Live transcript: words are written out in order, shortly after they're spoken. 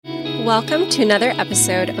Welcome to another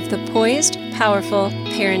episode of the Poised, Powerful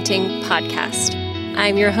Parenting Podcast.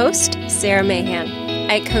 I'm your host, Sarah Mahan.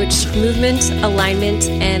 I coach movement, alignment,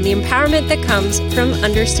 and the empowerment that comes from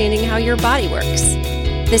understanding how your body works.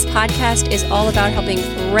 This podcast is all about helping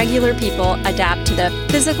regular people adapt to the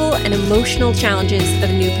physical and emotional challenges of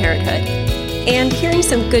new parenthood, and hearing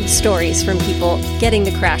some good stories from people getting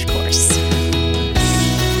the crash course.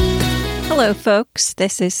 Hello, folks.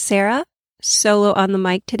 This is Sarah, solo on the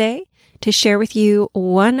mic today, to share with you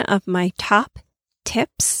one of my top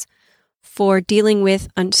tips for dealing with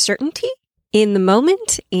uncertainty in the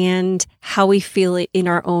moment and how we feel it in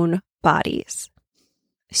our own bodies.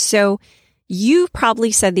 So you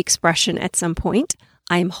probably said the expression at some point,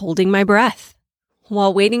 I'm holding my breath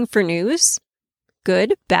while waiting for news,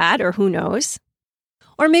 good, bad, or who knows,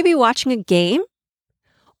 or maybe watching a game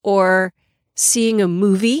or seeing a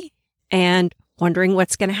movie and wondering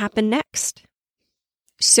what's going to happen next.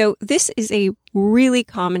 So this is a really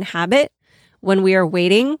common habit when we are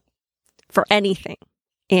waiting for anything.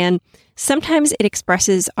 And sometimes it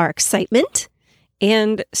expresses our excitement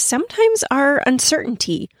and sometimes our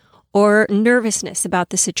uncertainty or nervousness about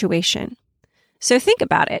the situation. So think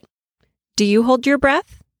about it. Do you hold your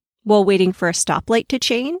breath while waiting for a stoplight to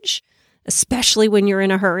change, especially when you're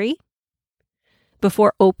in a hurry?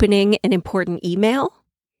 Before opening an important email?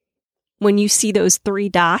 When you see those 3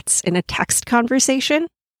 dots in a text conversation?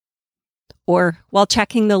 Or while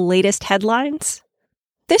checking the latest headlines?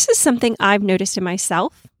 This is something I've noticed in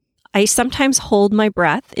myself. I sometimes hold my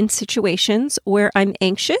breath in situations where I'm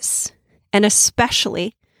anxious, and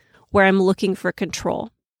especially where I'm looking for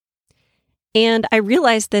control. And I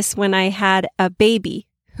realized this when I had a baby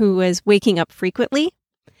who was waking up frequently,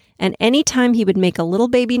 and anytime he would make a little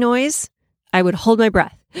baby noise, I would hold my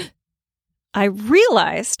breath. I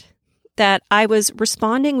realized that I was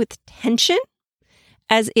responding with tension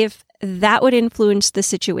as if that would influence the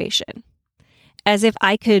situation, as if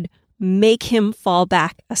I could make him fall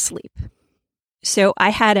back asleep. So I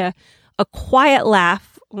had a quiet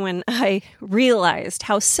laugh when I realized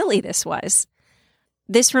how silly this was.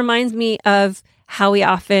 This reminds me of how we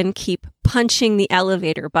often keep punching the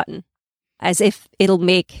elevator button, as if it'll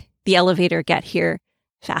make the elevator get here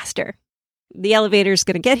faster. The elevator's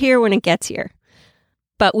going to get here when it gets here.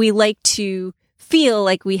 But we like to feel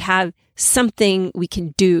like we have something we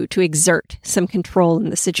can do to exert some control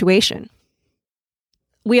in the situation.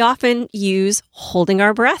 We often use holding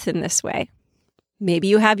our breath in this way. Maybe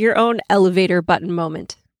you have your own elevator button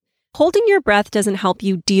moment. Holding your breath doesn't help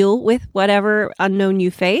you deal with whatever unknown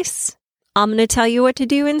you face. I'm going to tell you what to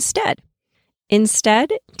do instead.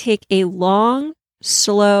 Instead, take a long,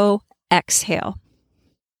 slow exhale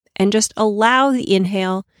and just allow the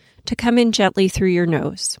inhale to come in gently through your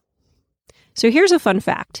nose. So here's a fun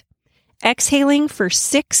fact. Exhaling for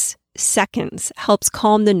 6 seconds helps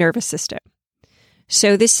calm the nervous system.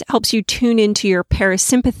 So this helps you tune into your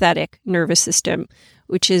parasympathetic nervous system,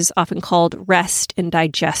 which is often called rest and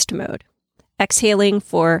digest mode. Exhaling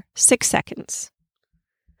for 6 seconds.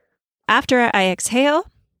 After I exhale,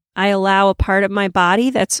 I allow a part of my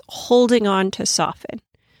body that's holding on to soften.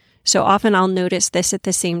 So often I'll notice this at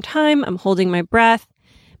the same time. I'm holding my breath.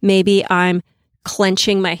 Maybe I'm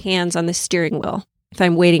clenching my hands on the steering wheel if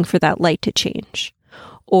I'm waiting for that light to change.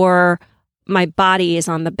 Or my body is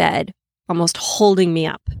on the bed, almost holding me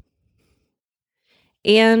up.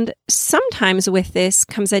 And sometimes with this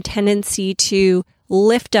comes a tendency to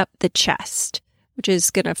lift up the chest, which is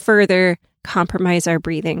going to further compromise our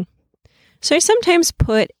breathing. So I sometimes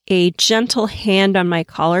put a gentle hand on my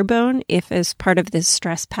collarbone if, as part of this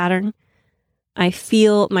stress pattern, I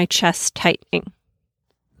feel my chest tightening.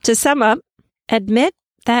 To sum up, admit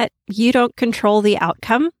that you don't control the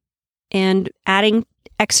outcome, and adding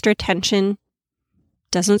extra tension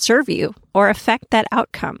doesn't serve you or affect that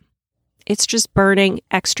outcome. It's just burning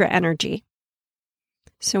extra energy.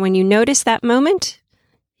 So when you notice that moment,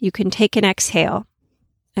 you can take an exhale.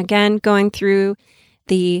 Again, going through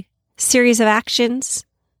the series of actions,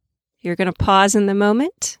 you're going to pause in the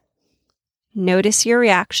moment, notice your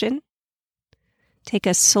reaction, take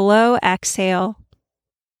a slow exhale,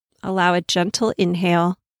 allow a gentle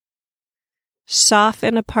inhale,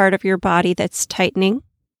 soften a part of your body that's tightening,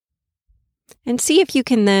 and see if you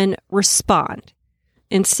can then respond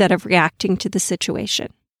instead of reacting to the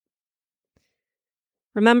situation.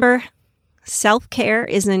 Remember, self-care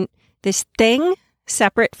isn't this thing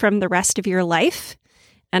separate from the rest of your life.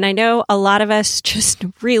 And I know a lot of us just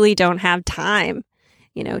really don't have time,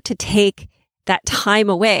 to take that time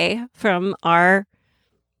away from our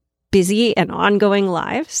busy and ongoing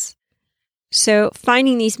lives. So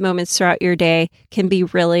finding these moments throughout your day can be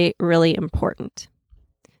really, really important.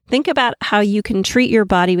 think about how you can treat your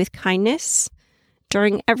body with kindness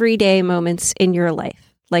during everyday moments in your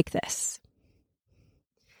life, like this.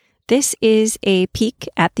 This is a peek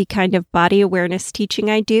at the kind of body awareness teaching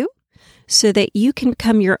I do so that you can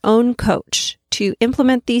become your own coach to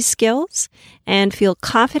implement these skills and feel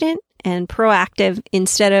confident and proactive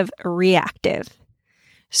instead of reactive.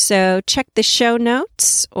 So check the show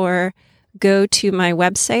notes or go to my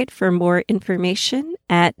website for more information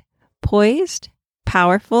at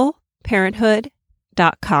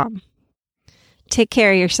poisedpowerfulparenthood.com. Take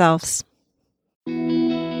care of yourselves.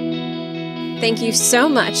 Thank you so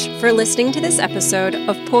much for listening to this episode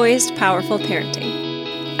of Poised Powerful Parenting.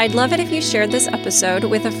 I'd love it if you shared this episode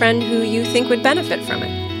with a friend who you think would benefit from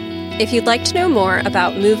it. If you'd like to know more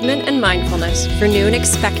about movement and mindfulness for new and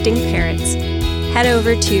expecting parents, head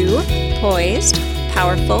over to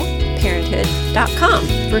poisedpowerfulparenthood.com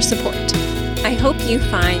for support. I hope you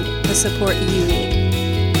find the support you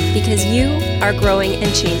need because you are growing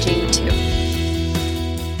and changing too.